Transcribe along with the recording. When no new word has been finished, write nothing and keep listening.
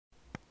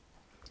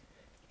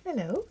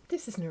Hello,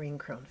 this is Noreen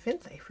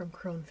Crone-Findlay from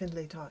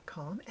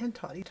Crone-Findlay.com and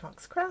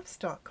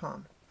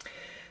TottyTalksCrafts.com.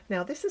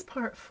 Now this is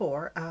part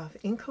 4 of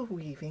Inkle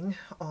weaving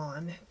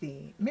on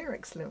the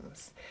Mirrix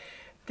looms.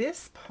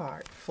 This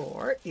part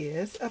 4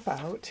 is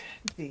about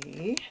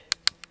the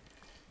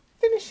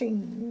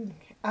finishing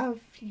of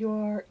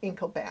your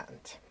Inkle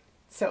band.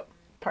 So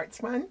part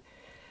 1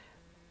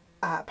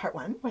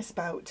 was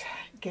about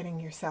getting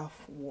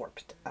yourself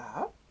warped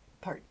up.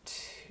 Part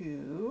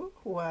 2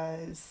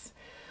 was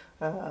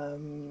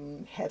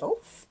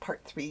heddles.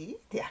 Part 3,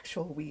 the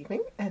actual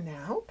weaving, and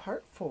now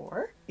part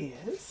 4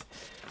 is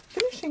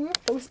finishing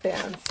those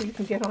bands so you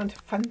can get on to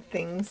fun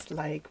things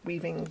like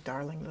weaving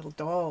darling little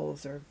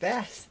dolls or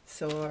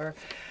vests or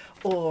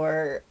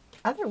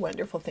other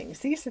wonderful things.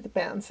 These are the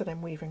bands that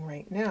I'm weaving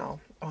right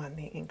now on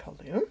the Inkle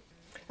loom,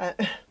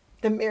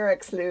 the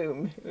Mirrix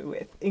Loom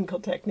with Inkle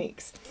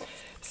techniques.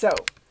 So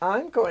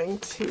I'm going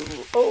to,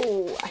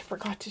 I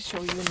forgot to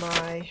show you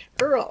my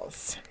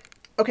earls.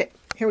 Okay,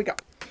 here we go.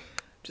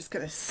 Just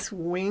going to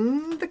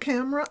swing the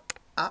camera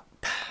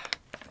up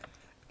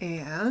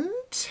and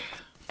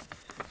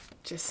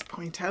just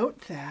point out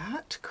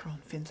that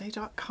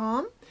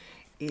Crone-Findlay.com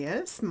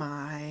is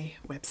my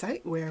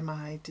website where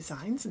my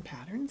designs and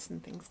patterns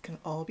and things can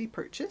all be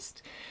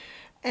purchased.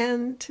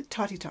 And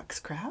Totty Talks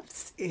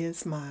Crafts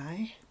is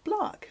my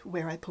blog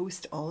where I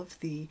post all of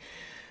the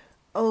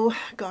all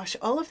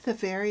of the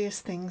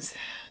various things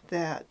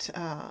that,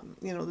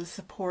 the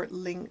support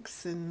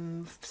links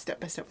and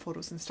step-by-step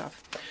photos and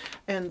stuff.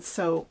 And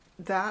so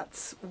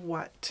that's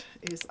what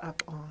is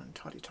up on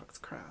Totty Talks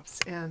Crafts,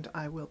 and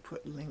I will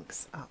put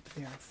links up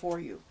there for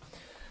you.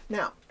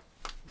 Now,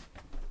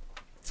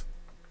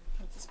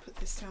 I'll just put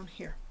this down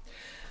here.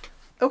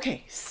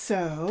 Okay,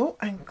 so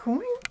I'm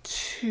going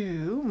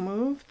to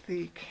move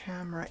the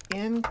camera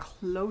in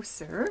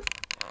closer,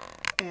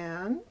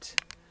 and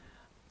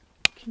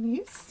can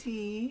you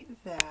see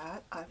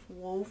that I've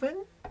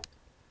woven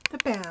the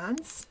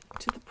bands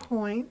to the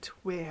point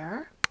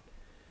where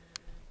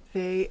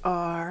they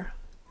are,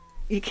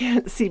 you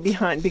can't see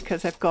behind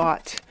because I've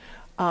got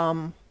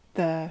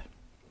the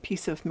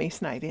piece of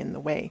masonite in the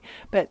way,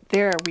 but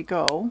there we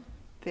go.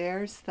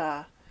 There's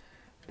the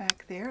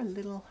back there, a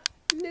little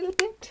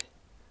bit.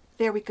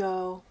 There we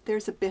go.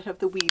 There's a bit of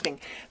the weaving.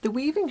 The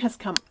weaving has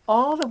come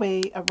all the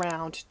way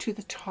around to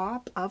the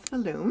top of the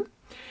loom.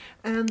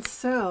 And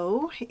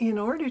so, in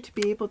order to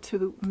be able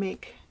to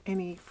make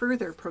any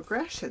further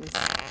progress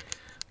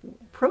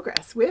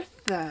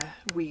with the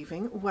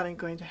weaving, what I'm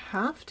going to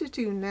have to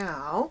do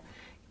now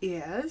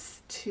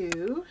is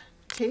to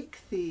take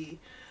the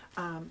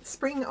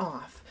spring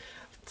off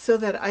so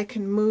that I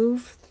can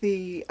move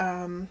the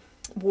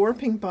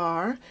warping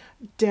bar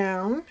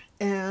down,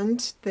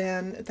 and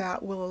then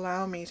that will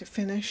allow me to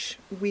finish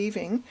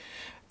weaving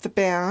the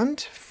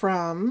band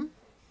from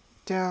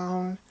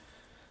down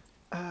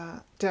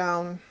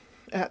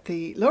at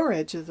the lower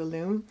edge of the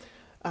loom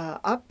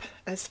up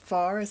as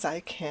far as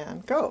I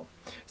can go.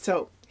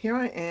 So here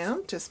I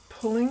am just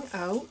pulling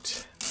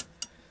out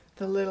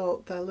the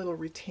little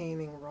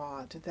retaining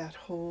rod that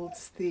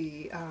holds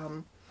the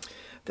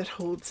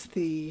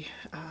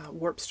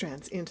warp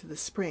strands into the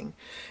spring.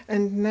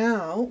 And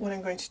now what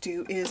I'm going to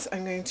do is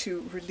I'm going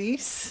to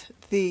release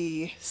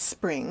the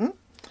spring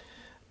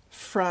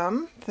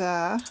from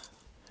the,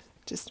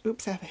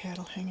 oops, I have a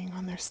handle hanging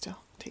on there still.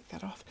 Take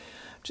that off.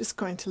 I'm just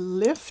going to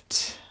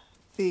lift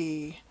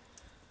the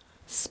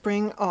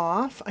spring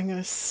off. I'm going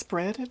to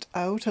spread it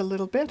out a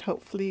little bit.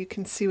 Hopefully you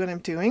can see what I'm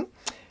doing.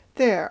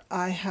 There,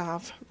 I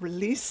have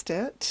released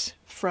it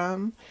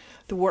from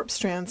the warp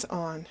strands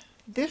on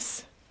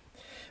this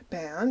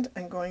band.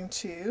 I'm going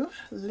to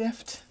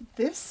lift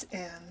this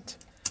end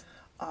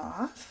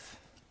off,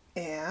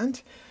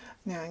 and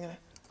now I'm going to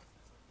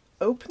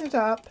open it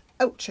up.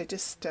 Ouch, I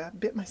just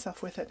bit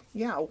myself with it.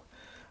 Yow.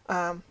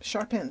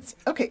 Sharp ends.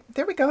 Okay,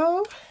 there we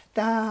go.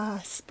 The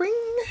spring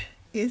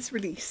is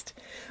released,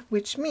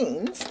 which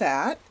means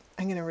that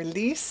I'm going to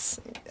release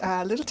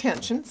a little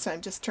tension. So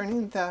I'm just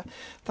turning the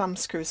thumb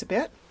screws a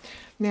bit.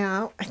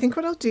 Now, I think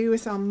what I'll do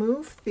is I'll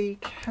move the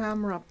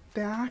camera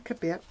back a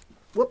bit.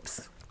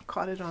 Whoops,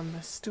 caught it on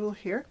the stool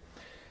here.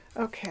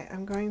 Okay,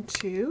 I'm going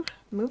to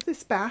move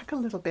this back a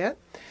little bit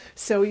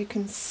so you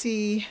can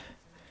see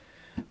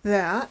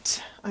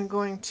that I'm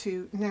going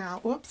to now,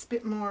 whoops,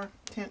 bit more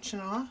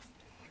tension off.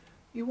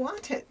 You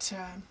want it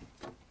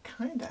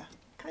kind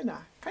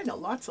of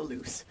lots of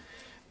loose.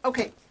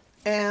 Okay,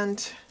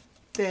 and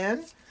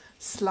then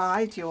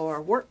slide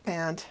your warp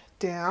band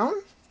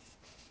down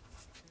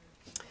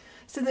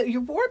so that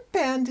your warp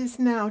band is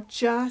now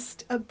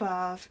just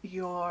above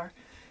your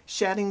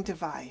shedding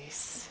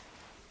device,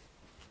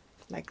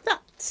 like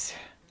that.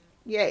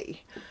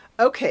 Yay.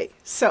 Okay,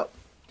 so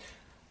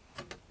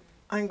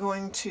I'm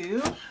going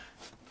to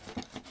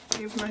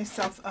give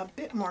myself a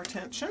bit more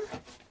tension.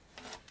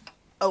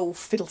 Oh,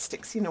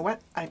 fiddlesticks, you know what?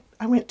 I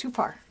went too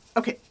far.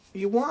 Okay,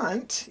 you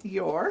want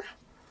your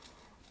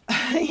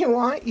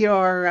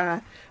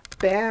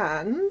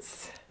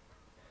bands,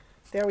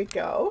 there we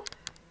go,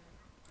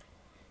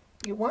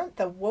 you want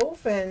the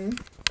woven,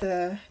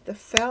 the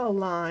fell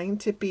line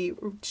to be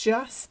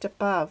just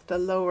above the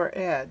lower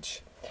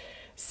edge.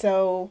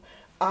 So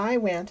I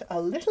went a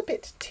little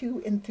bit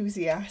too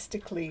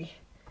enthusiastically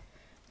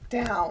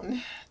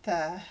down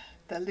the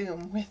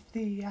loom with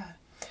the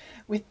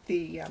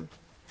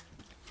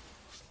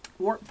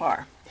warp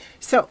bar.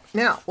 So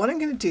now what I'm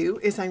going to do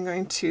is I'm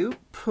going to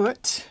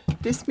put,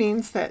 this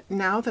means that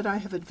now that I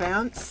have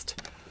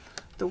advanced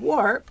the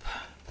warp,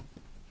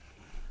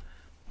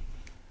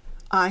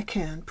 I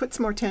can put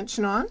some more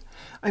tension on.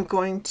 I'm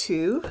going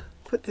to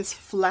put this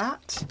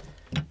flat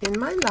in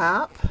my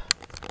lap,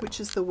 which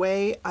is the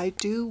way I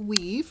do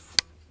weave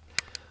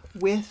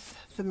with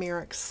the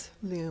Mirrix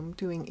Loom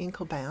doing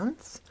inkle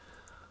bands.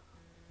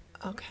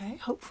 Okay,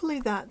 hopefully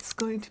that's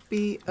going to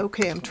be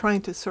okay. I'm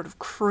trying to sort of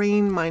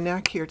crane my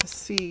neck here to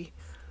see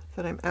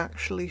that I'm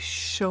actually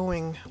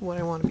showing what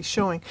I want to be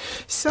showing.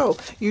 So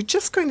you're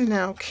just going to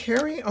now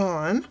carry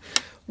on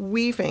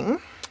weaving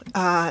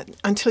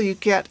until you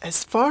get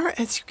as far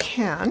as you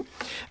can,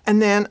 and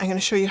then I'm going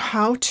to show you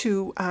how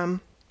to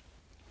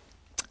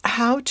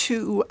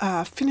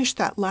finish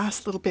that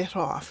last little bit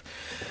off.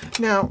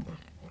 Now,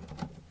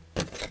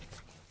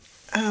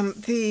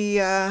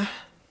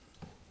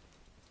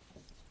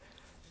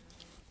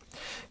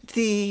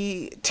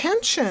 the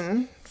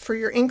tension for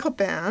your inkle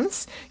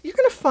bands, you're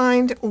going to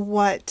find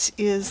what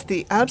is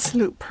the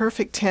absolute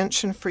perfect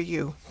tension for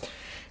you.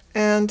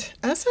 And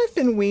as I've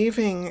been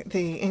weaving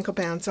the inkle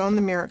bands on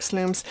the Mirrix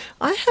looms,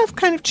 I have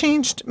kind of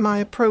changed my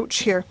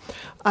approach here.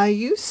 I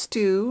used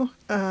to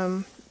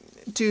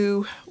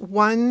do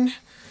one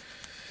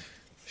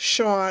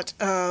shot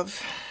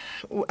of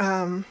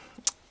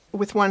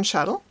with one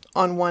shuttle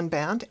on one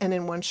band, and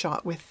then one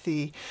shot with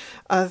the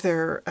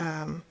other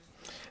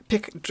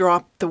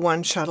drop the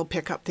one shuttle,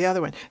 pick up the other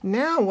one.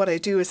 Now what I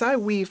do is I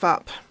weave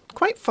up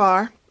quite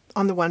far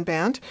on the one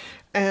band,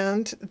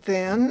 and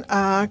then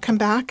come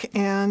back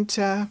and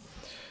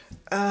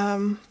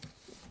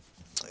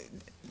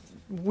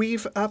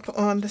weave up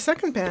on the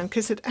second band,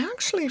 because it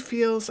actually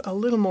feels a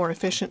little more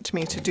efficient to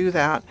me to do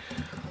that.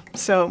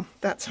 So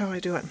that's how I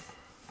do it.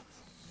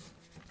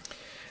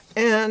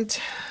 And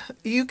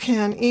you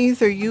can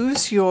either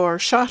use your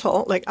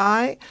shuttle, like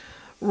I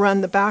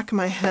run the back of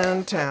my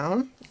hand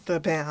down the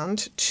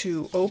band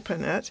to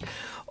open it,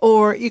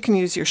 or you can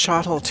use your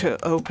shuttle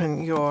to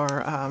open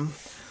your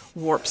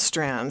warp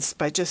strands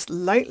by just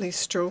lightly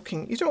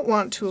stroking. You don't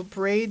want to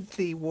abrade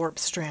the warp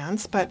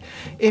strands, but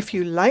if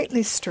you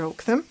lightly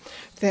stroke them,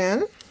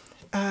 then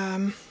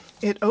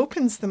it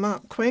opens them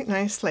up quite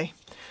nicely.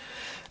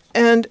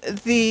 And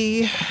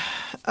the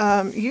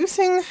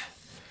using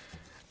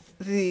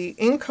the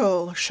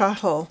Inkle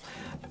shuttle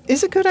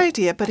is a good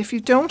idea, but if you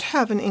don't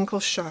have an Inkle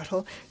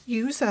shuttle,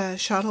 use a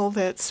shuttle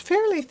that's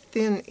fairly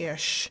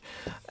thin-ish,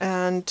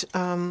 and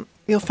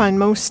you'll find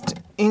most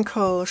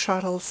Inkle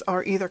shuttles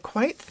are either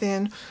quite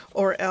thin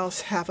or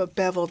else have a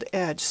beveled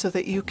edge so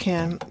that you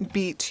can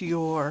beat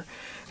your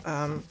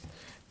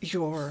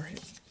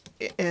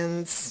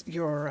ends,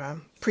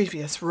 your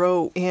previous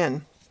row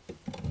in.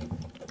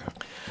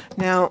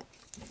 Now,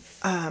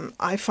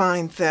 I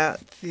find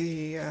that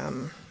the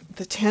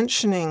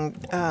tensioning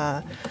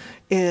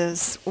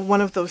is one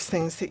of those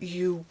things that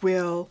you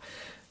will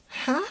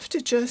have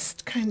to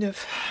just kind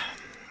of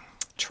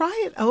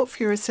try it out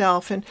for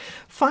yourself and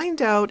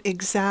find out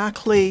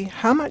exactly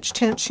how much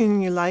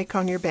tension you like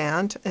on your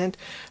band, and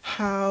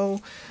how,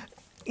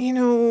 you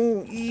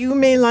know, you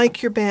may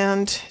like your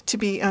band to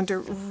be under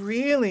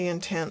really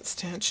intense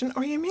tension,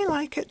 or you may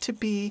like it to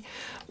be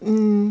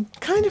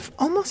kind of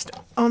almost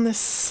on the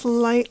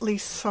slightly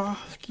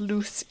soft,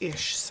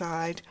 loose-ish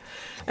side.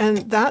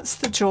 And that's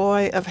the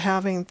joy of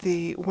having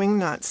the wing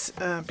nuts,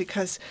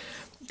 because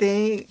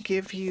they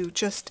give you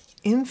just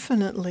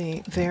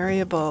infinitely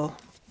variable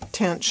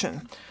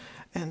tension.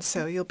 And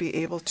so you'll be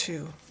able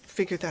to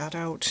figure that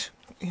out,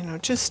 you know,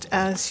 just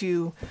as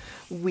you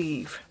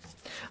weave.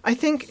 I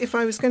think if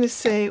I was going to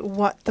say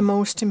what the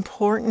most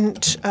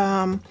important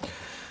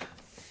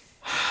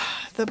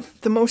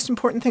the most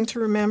important thing to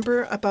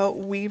remember about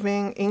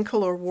weaving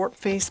Inkle or warp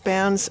face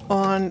bands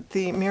on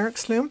the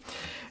Mirrix loom,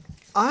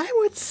 I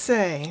would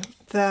say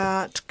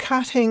that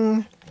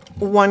cutting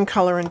one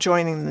color and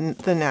joining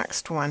the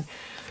next one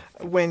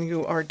when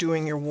you are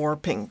doing your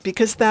warping,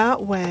 because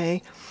that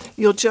way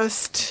you'll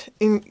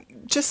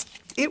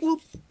it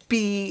will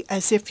be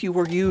as if you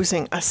were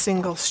using a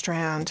single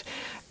strand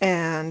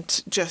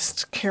and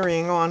just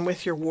carrying on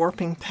with your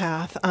warping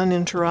path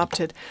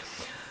uninterrupted.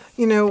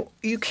 You know,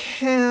 you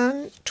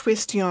can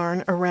twist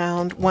yarn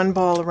around one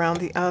ball around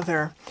the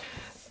other,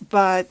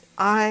 but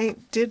I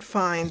did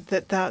find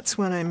that that's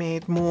when I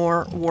made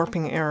more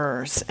warping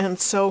errors. And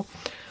so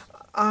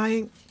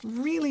I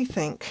really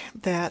think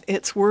that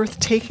it's worth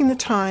taking the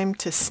time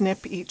to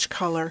snip each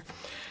color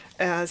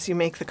as you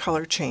make the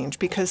color change,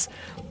 because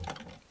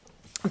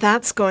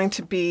that's going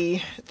to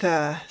be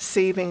the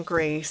saving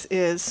grace.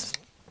 Is,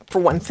 for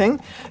one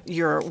thing,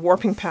 your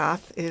warping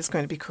path is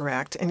going to be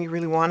correct, and you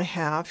really want to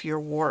have your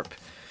warp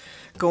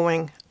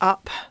going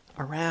up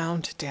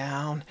around,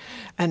 down,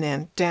 and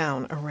then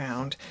down,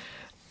 around.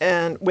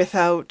 And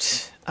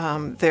without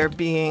there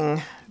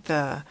being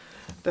the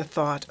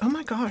thought, oh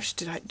my gosh,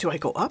 do I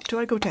go up, do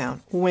I go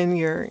down? When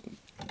you're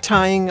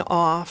tying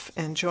off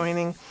and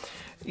joining,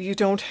 you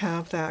don't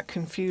have that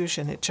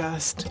confusion. It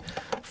just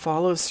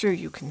follows through.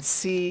 You can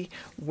see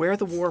where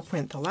the warp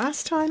went the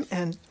last time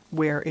and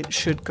where it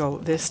should go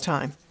this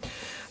time.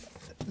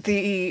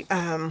 The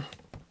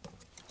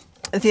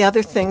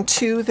other thing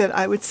too that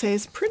I would say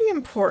is pretty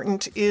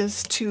important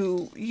is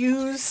to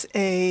use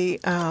a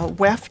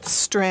weft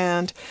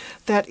strand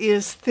that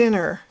is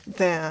thinner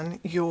than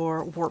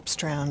your warp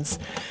strands.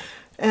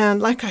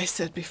 And like I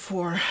said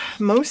before,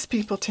 most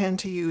people tend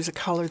to use a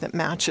color that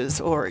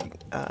matches or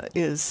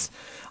is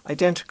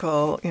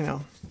identical, you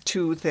know,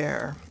 to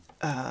their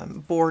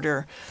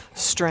border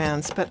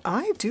strands. But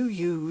I do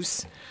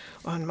use,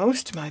 on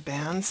most of my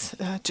bands,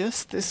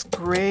 just this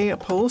gray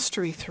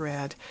upholstery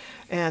thread,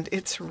 and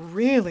it's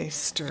really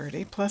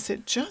sturdy. Plus,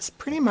 it just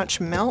pretty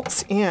much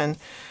melts in.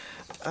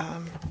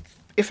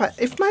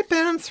 If my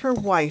bands were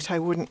white, I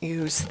wouldn't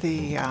use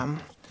the.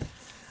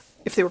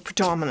 If they were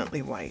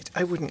predominantly white,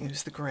 I wouldn't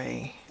use the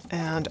gray,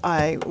 and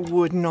I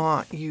would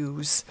not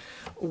use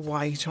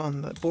white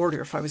on the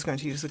border if I was going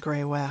to use the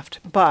gray weft.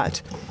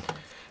 But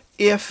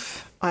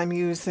if I'm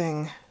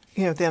using,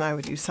 you know, then I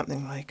would use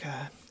something like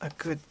a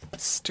good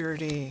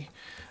sturdy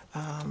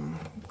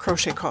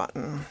crochet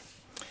cotton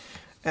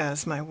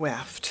as my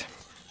weft.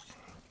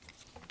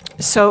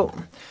 So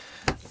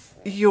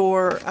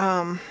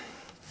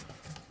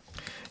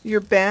your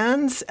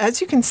bands,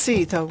 as you can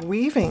see, the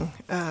weaving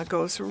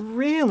goes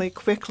really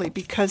quickly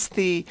because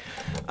the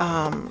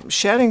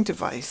shedding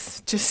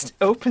device just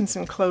opens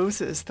and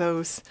closes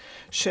those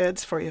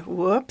sheds for you.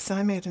 Whoops,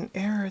 I made an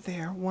error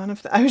there.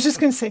 I was just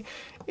going to say,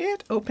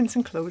 it opens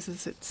and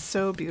closes it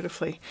so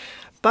beautifully.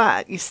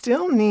 But you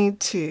still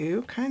need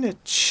to kind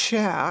of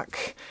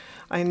check.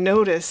 I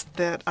noticed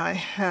that I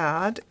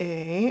had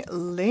a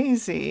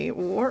lazy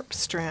warp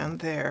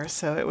strand there,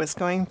 so it was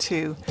going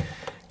to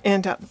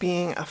end up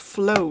being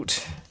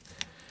afloat.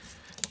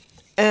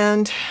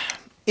 And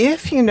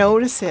if you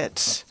notice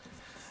it,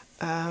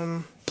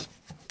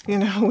 you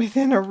know,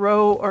 within a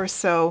row or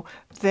so,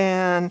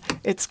 then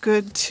it's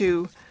good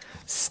to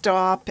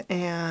stop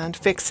and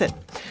fix it.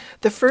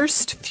 The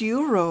first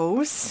few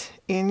rows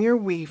in your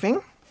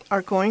weaving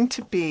are going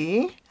to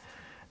be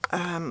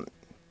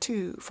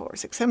 2, 4,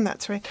 6, 7,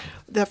 that's right.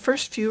 The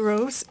first few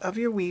rows of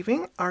your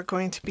weaving are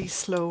going to be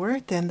slower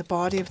than the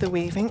body of the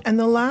weaving, and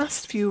the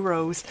last few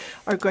rows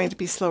are going to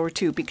be slower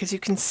too, because you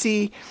can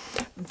see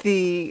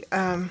the,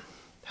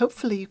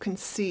 hopefully you can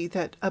see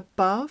that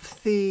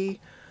above the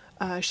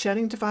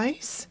shedding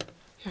device,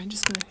 here, I'm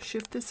just going to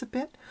shift this a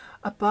bit,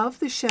 above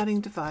the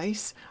shedding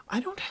device, I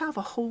don't have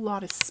a whole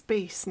lot of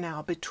space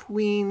now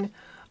between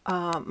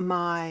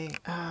my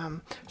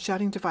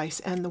shedding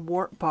device and the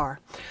warp bar,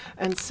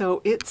 and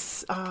so it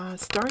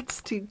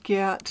starts to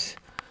get,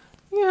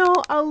 you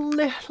know, a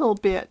little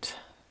bit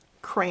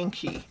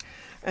cranky,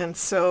 and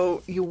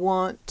so you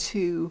want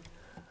to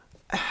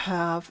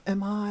have,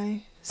 am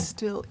I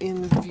still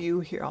in view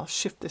here? I'll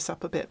shift this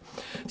up a bit.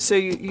 So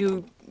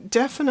you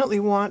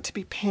definitely want to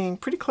be paying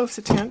pretty close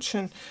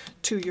attention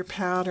to your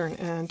pattern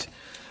and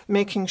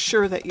making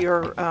sure that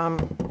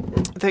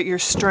your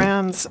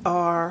strands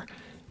are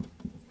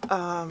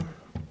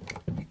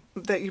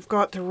that you've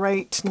got the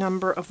right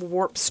number of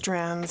warp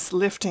strands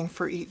lifting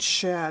for each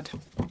shed.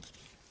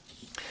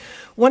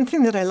 One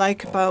thing that I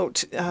like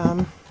about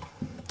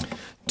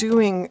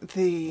doing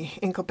the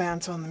Inkle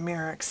bands on the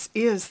Mirrix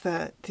is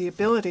that the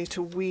ability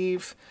to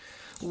weave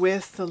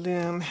with the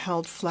loom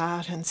held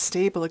flat and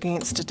stable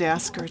against a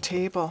desk or a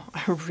table.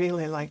 I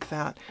really like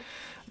that.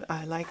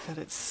 I like that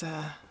it's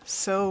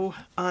so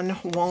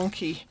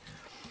unwonky.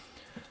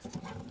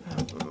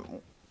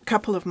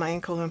 Couple of my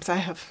Inkle looms, I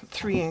have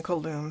 3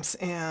 Inkle looms,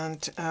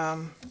 and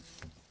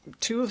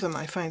 2 of them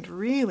I find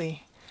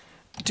really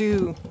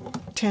do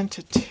tend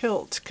to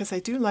tilt, because I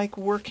do like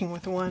working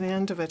with one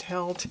end of it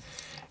held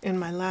in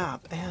my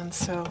lap, and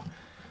so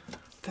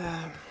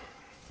the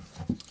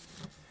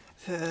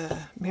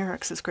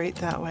Mirrix is great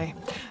that way.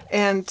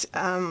 And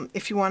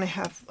if you want to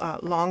have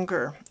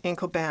longer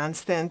Inkle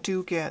bands, then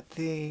do get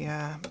the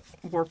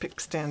warp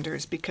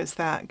extenders, because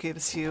that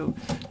gives you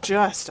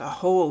just a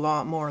whole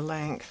lot more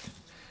length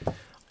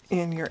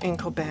in your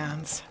Inkle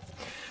bands.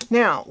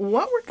 Now,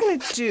 what we're going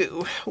to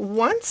do,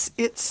 once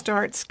it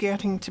starts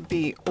getting to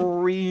be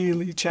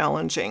really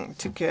challenging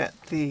to get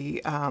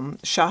the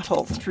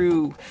shuttle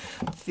through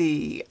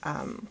the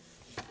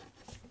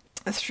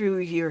through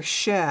your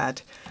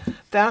shed,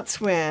 that's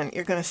when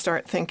you're going to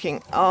start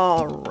thinking,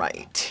 all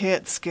right,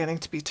 it's getting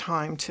to be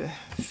time to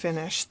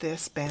finish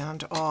this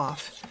band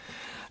off.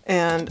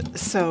 And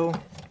so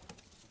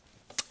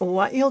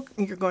what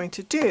you're going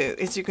to do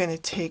is you're going to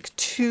take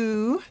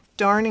 2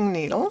 darning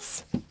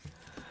needles,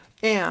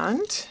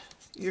 and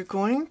you're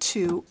going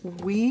to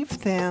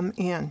weave them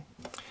in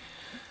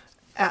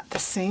at the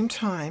same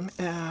time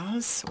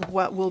as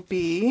what will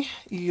be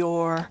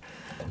your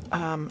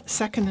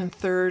second and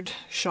third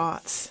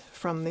shots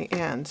from the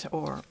end,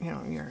 or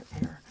your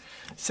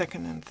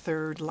second and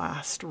third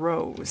last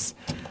rows.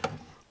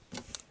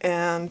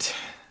 And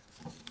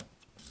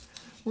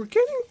we're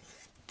getting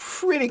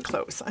pretty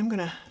close. I'm going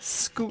to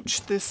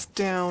scooch this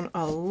down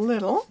a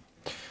little,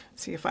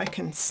 see if I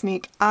can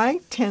sneak. I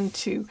tend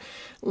to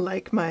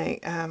like I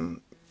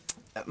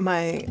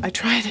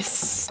try to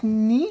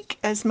sneak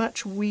as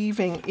much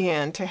weaving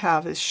in to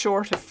have as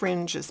short a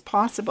fringe as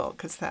possible,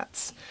 because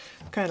that's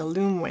kind of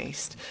loom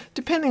waste.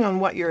 Depending on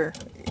what your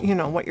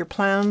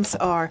plans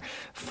are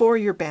for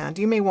your band,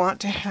 you may want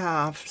to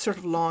have sort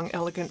of long,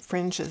 elegant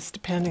fringes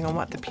depending on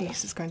what the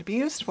piece is going to be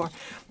used for.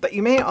 But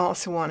you may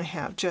also want to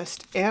have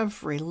just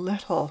every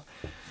little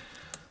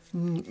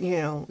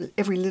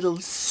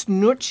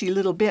snoochy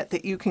little bit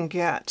that you can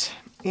get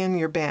in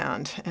your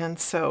band. And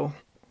so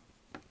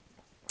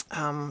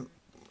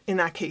in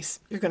that case,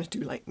 you're going to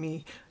do like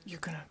me. You're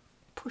going to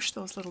push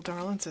those little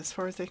darlings as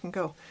far as they can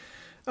go.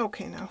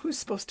 Okay, now who's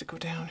supposed to go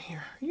down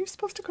here? Are you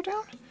supposed to go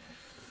down?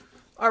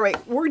 All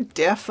right, we're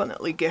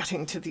definitely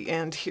getting to the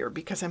end here,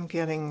 because I'm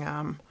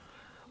getting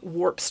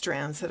warp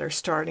strands that are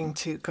starting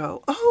to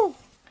go, oh,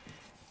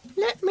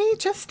 let me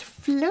just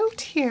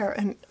float here.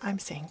 And I'm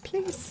saying,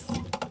 please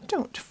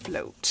don't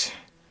float.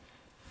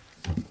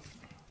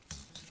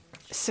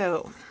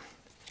 So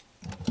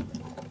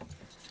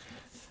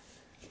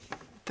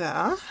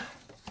the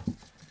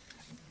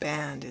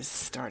band is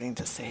starting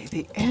to say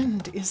the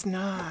end is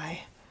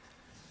nigh.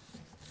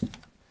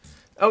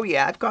 Oh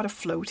yeah, I've got a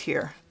float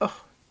here.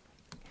 Oh,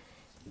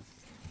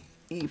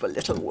 evil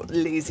little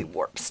lazy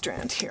warp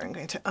strand here. I'm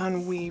going to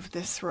unweave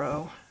this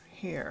row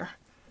here.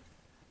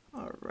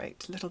 All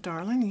right, little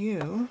darling,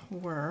 you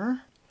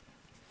were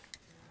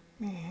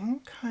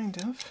being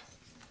kind of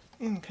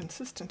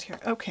inconsistent here.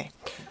 Okay,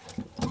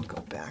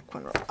 go back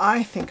one row.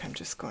 I think I'm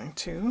just going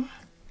to...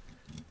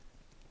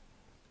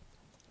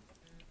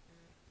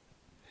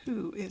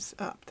 Who is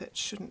up that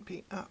shouldn't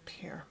be up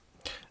here?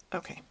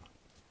 Okay,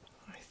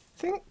 I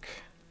think...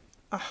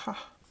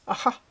 Aha,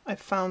 I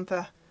found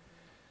the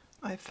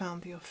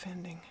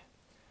offending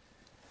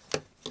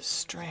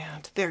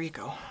strand. There you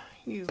go.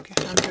 You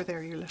get under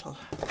there, you little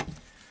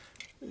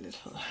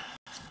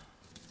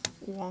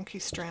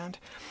wonky strand.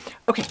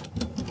 Okay,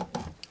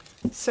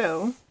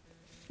 so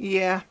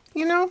yeah,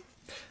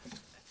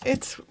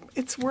 it's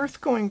worth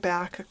going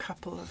back a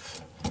couple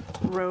of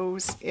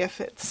rows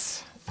if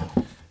it's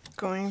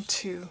going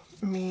to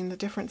mean the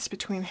difference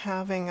between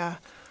having a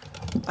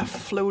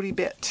floaty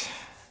bit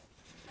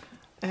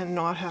and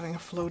not having a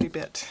floaty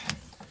bit.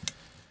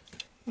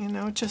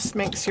 It just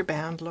makes your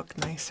band look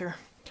nicer.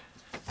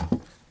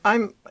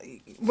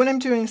 When I'm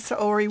doing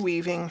saori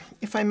weaving,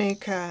 if I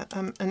make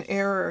an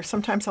error,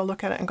 sometimes I'll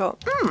look at it and go,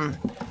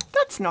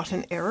 that's not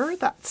an error,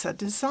 that's a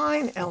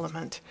design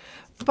element.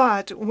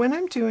 But when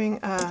I'm doing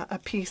a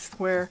piece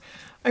where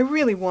I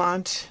really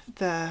want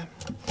the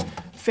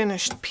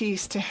finished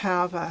piece to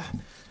have a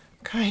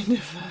kind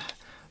of a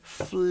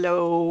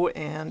flow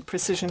and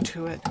precision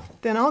to it,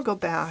 then I'll go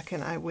back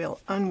and I will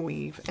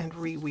unweave and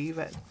reweave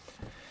it.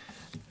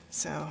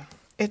 So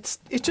it's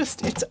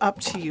up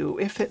to you.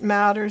 If it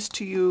matters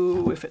to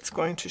you, if it's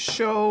going to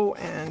show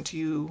and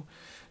you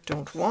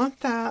don't want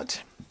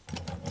that,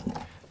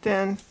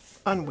 then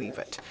unweave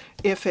it.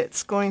 If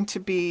it's going to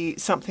be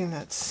something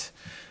that's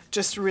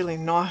just really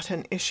not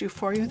an issue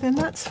for you, then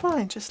that's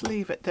fine. Just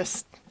leave it.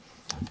 This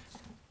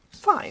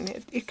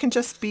fine. It can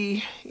just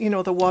be,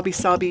 the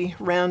wabi-sabi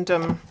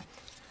random,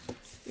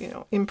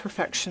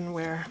 imperfection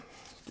where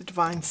the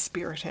divine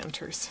spirit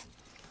enters.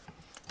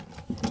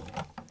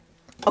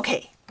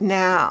 Okay,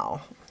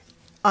 now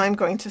I'm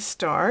going to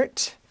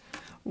start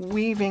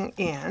weaving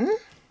in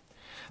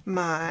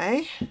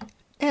my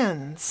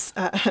ends.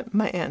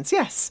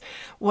 Yes.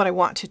 What I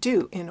want to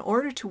do, in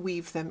order to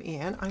weave them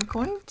in, I'm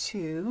going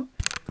to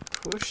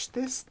push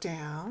this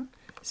down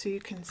so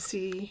you can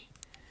see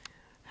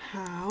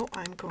how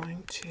I'm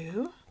going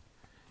to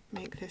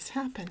make this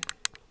happen.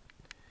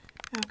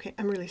 Okay,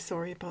 I'm really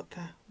sorry about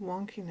the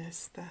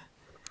wonkiness. The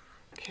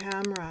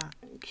camera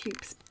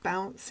keeps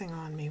bouncing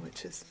on me,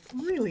 which is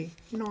really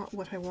not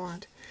what I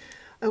want.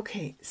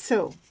 Okay,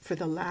 so for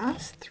the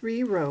last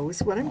 3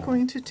 rows, what I'm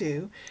going to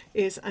do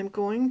is I'm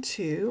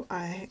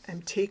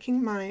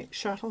taking my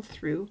shuttle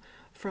through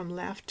from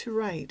left to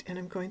right, and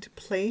I'm going to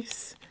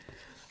place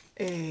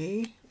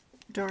a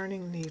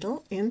darning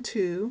needle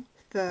into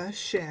the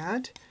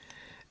shed,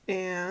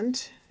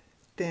 and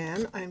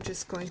then I'm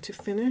just going to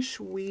finish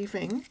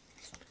weaving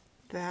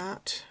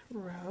that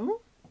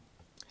row,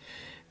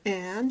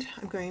 and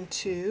I'm going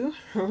to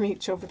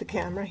reach over the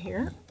camera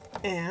here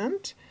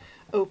and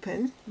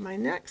open my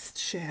next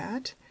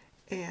shed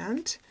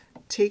and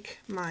take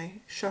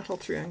my shuttle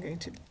through. I'm going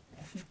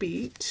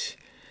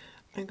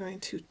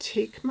to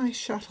take my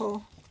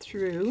shuttle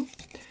through,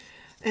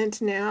 and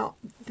now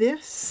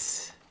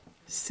this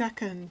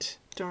second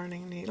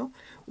darning needle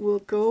will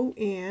go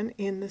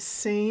in the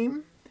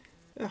same,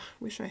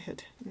 wish I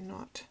had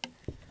not,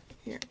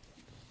 here,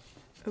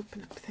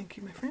 open up, thank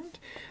you my friend.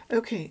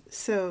 Okay,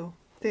 so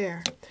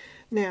there.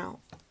 Now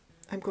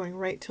I'm going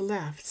right to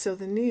left, so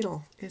the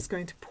needle is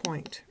going to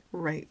point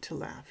right to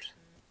left.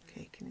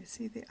 Okay, can you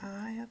see the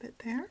eye of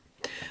it there?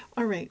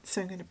 All right,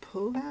 so I'm going to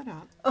pull that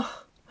up.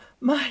 Oh,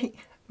 my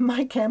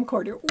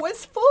camcorder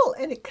was full,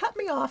 and it cut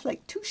me off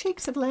like 2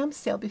 shakes of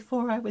lamb's tail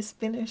before I was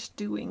finished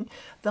doing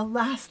the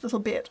last little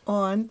bit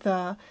on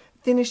the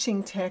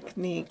finishing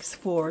techniques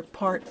for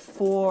part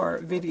 4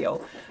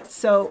 video.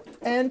 So,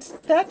 and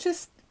that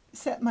just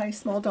set my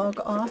small dog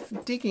off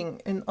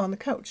digging on the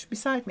couch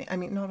beside me. I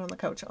mean, not on the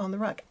couch, on the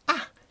rug.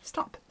 Ah,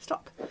 stop.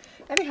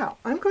 Anyhow,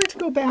 I'm going to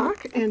go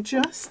back and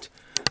just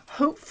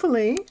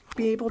hopefully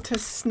be able to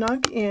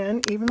snug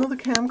in, even though the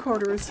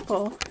camcorder is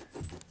full.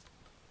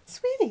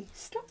 Sweetie,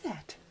 stop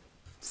that.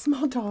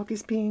 Small dog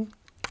is being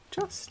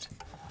just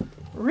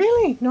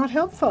really not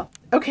helpful.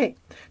 Okay,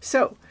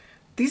 so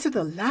these are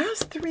the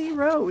last 3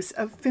 rows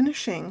of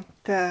finishing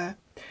the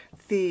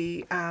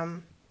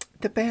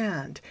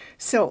band.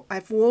 So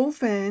I've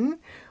woven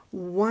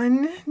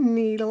 1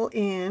 needle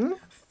in,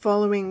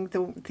 following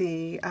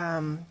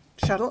the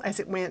shuttle as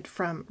it went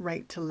from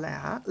right to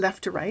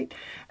left to right,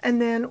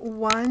 and then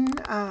 1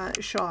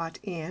 shot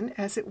in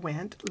as it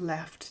went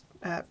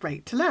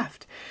right to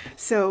left.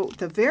 So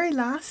the very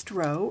last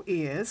row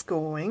is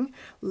going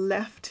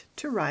left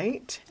to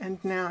right,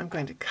 and now I'm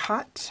going to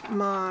cut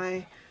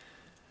my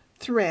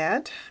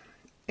thread,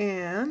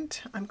 and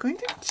I'm going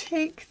to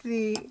take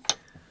the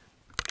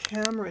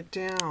camera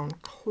down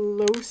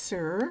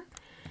closer.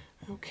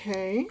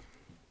 Okay,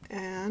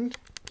 and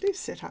please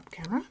sit up,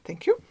 camera,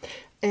 thank you.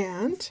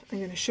 And I'm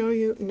going to show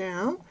you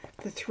now.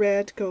 The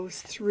thread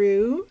goes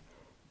through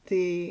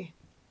the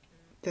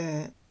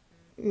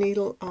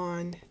needle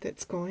on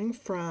that's going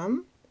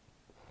from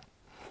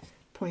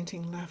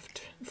pointing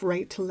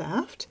right to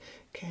left.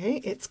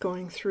 Okay, it's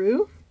going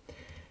through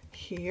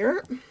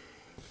here,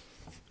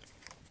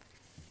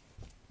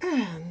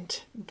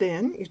 and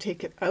then you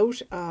take it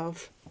out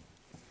of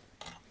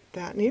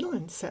that needle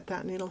and set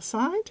that needle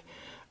aside,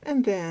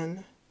 and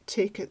then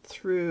take it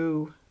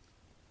through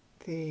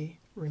the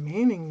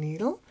remaining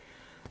needle,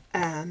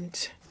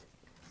 and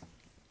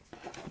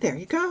there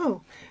you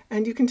go.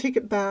 And you can take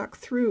it back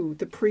through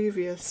the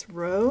previous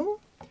row,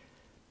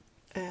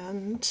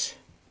 and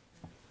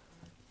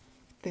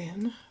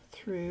then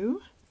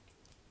through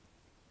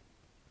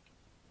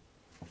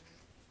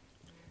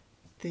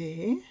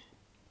the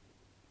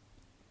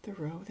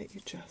row that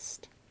you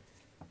just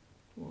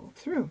wove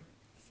through,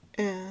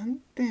 and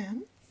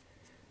then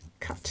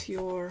cut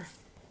your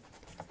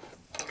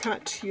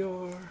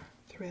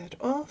thread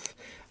off,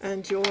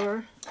 and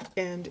your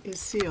end is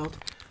sealed.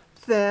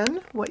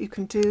 Then what you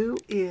can do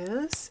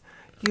is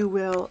you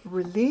will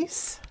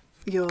release,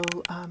 you'll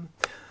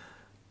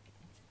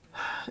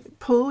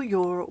pull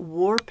your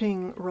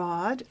warping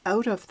rod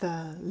out of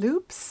the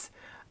loops,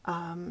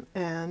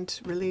 and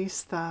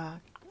release the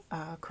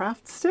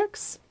craft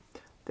sticks.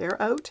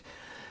 They're out,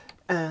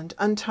 and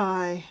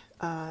untie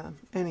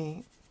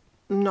any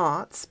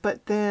knots,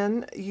 but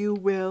then you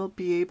will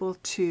be able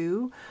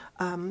to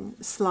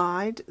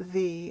slide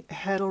the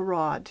heddle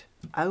rod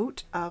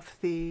out of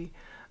the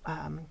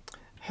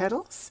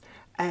heddles,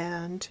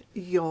 and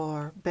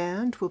your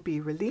band will be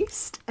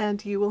released,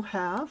 and you will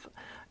have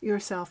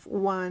yourself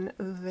one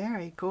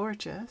very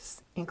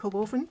gorgeous Inkle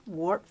woven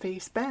warp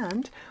face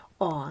band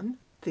on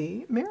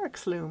the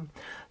Mirrix Loom.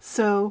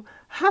 So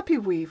happy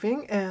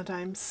weaving, and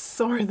I'm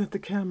sorry that the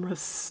camera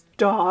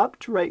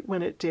stopped right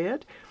when it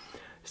did.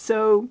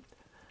 So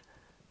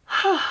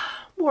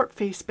warp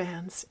face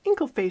bands,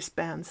 Inkle face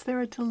bands,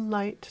 they're a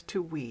delight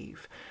to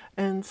weave.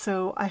 And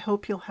so I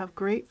hope you'll have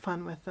great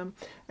fun with them.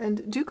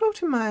 And do go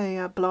to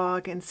my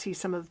blog and see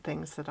some of the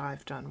things that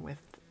I've done with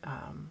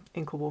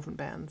Inkle woven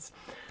bands.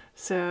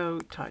 So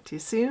talk to you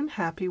soon.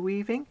 Happy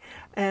weaving,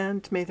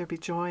 and may there be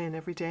joy in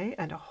every day,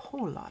 and a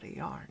whole lot of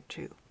yarn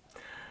too.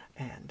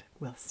 And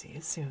we'll see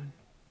you soon.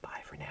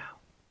 Bye for now.